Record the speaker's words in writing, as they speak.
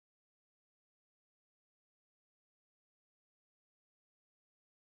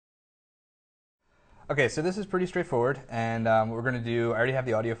Okay, so this is pretty straightforward, and what we're going to do, I already have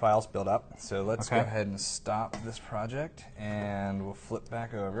the audio files built up, so let's go ahead and stop this project, and we'll flip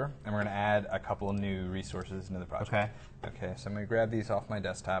back over, and we're going to add a couple of new resources into the project. Okay, so I'm going to grab these off my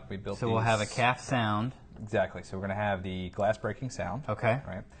desktop. We built these. So we'll have a calf sound. Exactly, so we're going to have the glass breaking sound. Okay.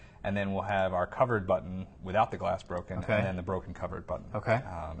 Right, and then we'll have our covered button without the glass broken, and then the broken covered button. Okay.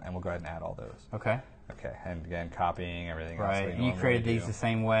 And we'll go ahead and add all those. Okay. Okay, and again, copying everything else. Right, and you created these the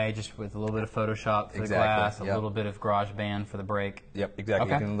same way, just with a little bit of Photoshop for the glass, a little bit of GarageBand for the break. Yep,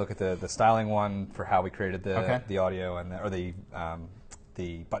 exactly. You can look at the styling one for how we created the audio and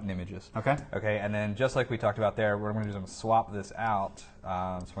the button images. Okay. Okay, and then just like we talked about there, what I'm going to do is I'm going to swap this out. So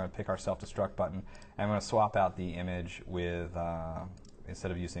I'm going to pick our self-destruct button, and I'm going to swap out the image with,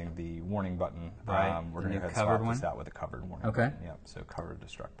 instead of using the warning button, we're going to swap this out with a covered warning button. Yep, so covered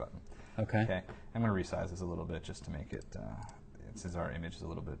destruct button. Okay. I'm going to resize this a little bit just to make it, since our image is a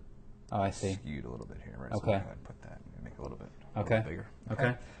little bit skewed a little bit here, right? So I'm going to put that and make it a little bit bigger.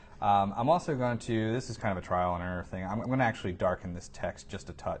 Okay. I'm also going to, this is kind of a trial and error thing, I'm going to actually darken this text just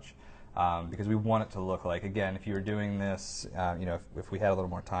a touch because we want it to look like, again, if you were doing this, you know, if we had a little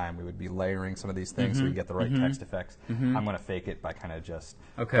more time, we would be layering some of these things so we get the right text effects. I'm going to fake it by kind of just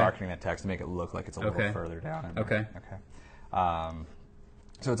darkening that text to make it look like it's a little further down.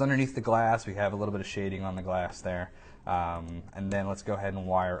 So it's underneath the glass. We have a little bit of shading on the glass there. And then let's go ahead and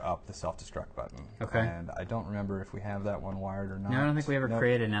wire up the self-destruct button. And I don't remember if we have that one wired or not. No, I don't think we ever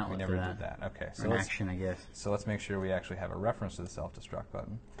created an outlet for that. We never did that. Okay. So an action, I guess. So let's make sure we actually have a reference to the self-destruct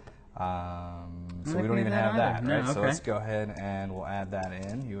button. So we don't even have that, right? So let's go ahead and we'll add that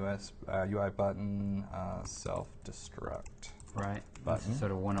in. UI button, self-destruct. Right. Button. This is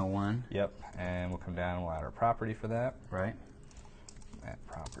sort of 101. Yep. And we'll come down and we'll add our property for that. Right. Add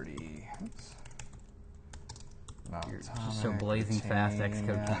property. Oops. You're just so blazing fast,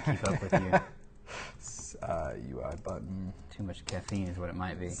 Xcode can't keep up with you. UI button. Too much caffeine is what it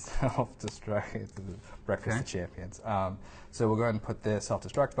might be. Self-destruct. Breakfast of Champions. So we'll go ahead and put the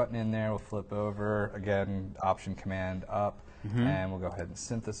self-destruct button in there. We'll flip over. Again, Option Command up. And we'll go ahead and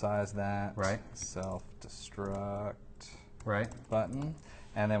synthesize that. Right. Self-destruct button.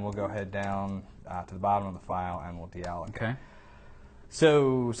 And then we'll go ahead down to the bottom of the file and we'll deallocate. Okay.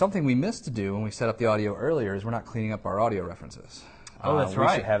 So something we missed to do when we set up the audio earlier is we're not cleaning up our audio references. Oh, that's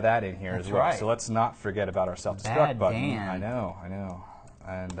right. We should have that in here as well. So let's not forget about our self-destruct button. Dan. I know.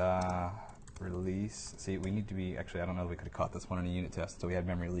 And release. See, we need to be, actually, I don't know if we could have caught this one in a unit test, so we had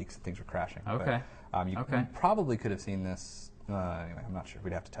memory leaks and things were crashing. Okay. But, you probably could have seen this. Anyway, I'm not sure.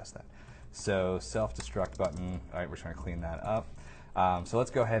 We'd have to test that. So self-destruct button. All right, we're trying to clean that up. So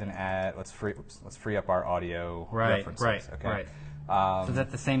let's go ahead and add, let's free up our audio references. Right. So is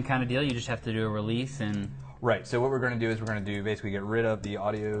that the same kind of deal? You just have to do a release and... Right. So what we're going to do is we're going to basically get rid of the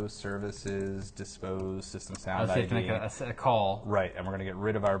audio services, dispose, system sound ID. So you have to make a call. Right. And we're going to get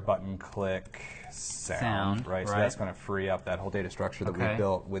rid of our button click sound. Right. So that's going to free up that whole data structure that we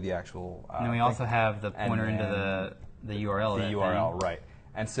built with the actual... and then we also have the pointer into the URL. The URL, right.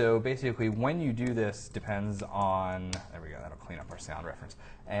 And so basically when you do this depends on, there we go, that'll clean up our sound reference.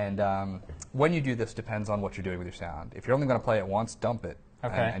 And when you do this depends on what you're doing with your sound. If you're only going to play it once, dump it,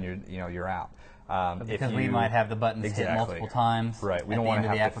 and you're out. Because we might have the buttons hit multiple times. Right, we don't want to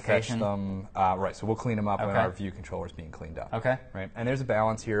have to fetch them. Right, so we'll clean them up when our view controller is being cleaned up. Right, and there's a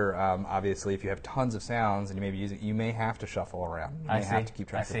balance here. Obviously, if you have tons of sounds and you may be using, you may have to shuffle around. You may have to keep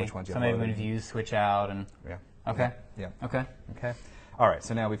track of which ones you have. So maybe when views switch out and. Okay. All right,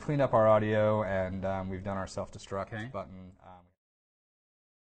 so now we've cleaned up our audio and we've done our self-destruct button.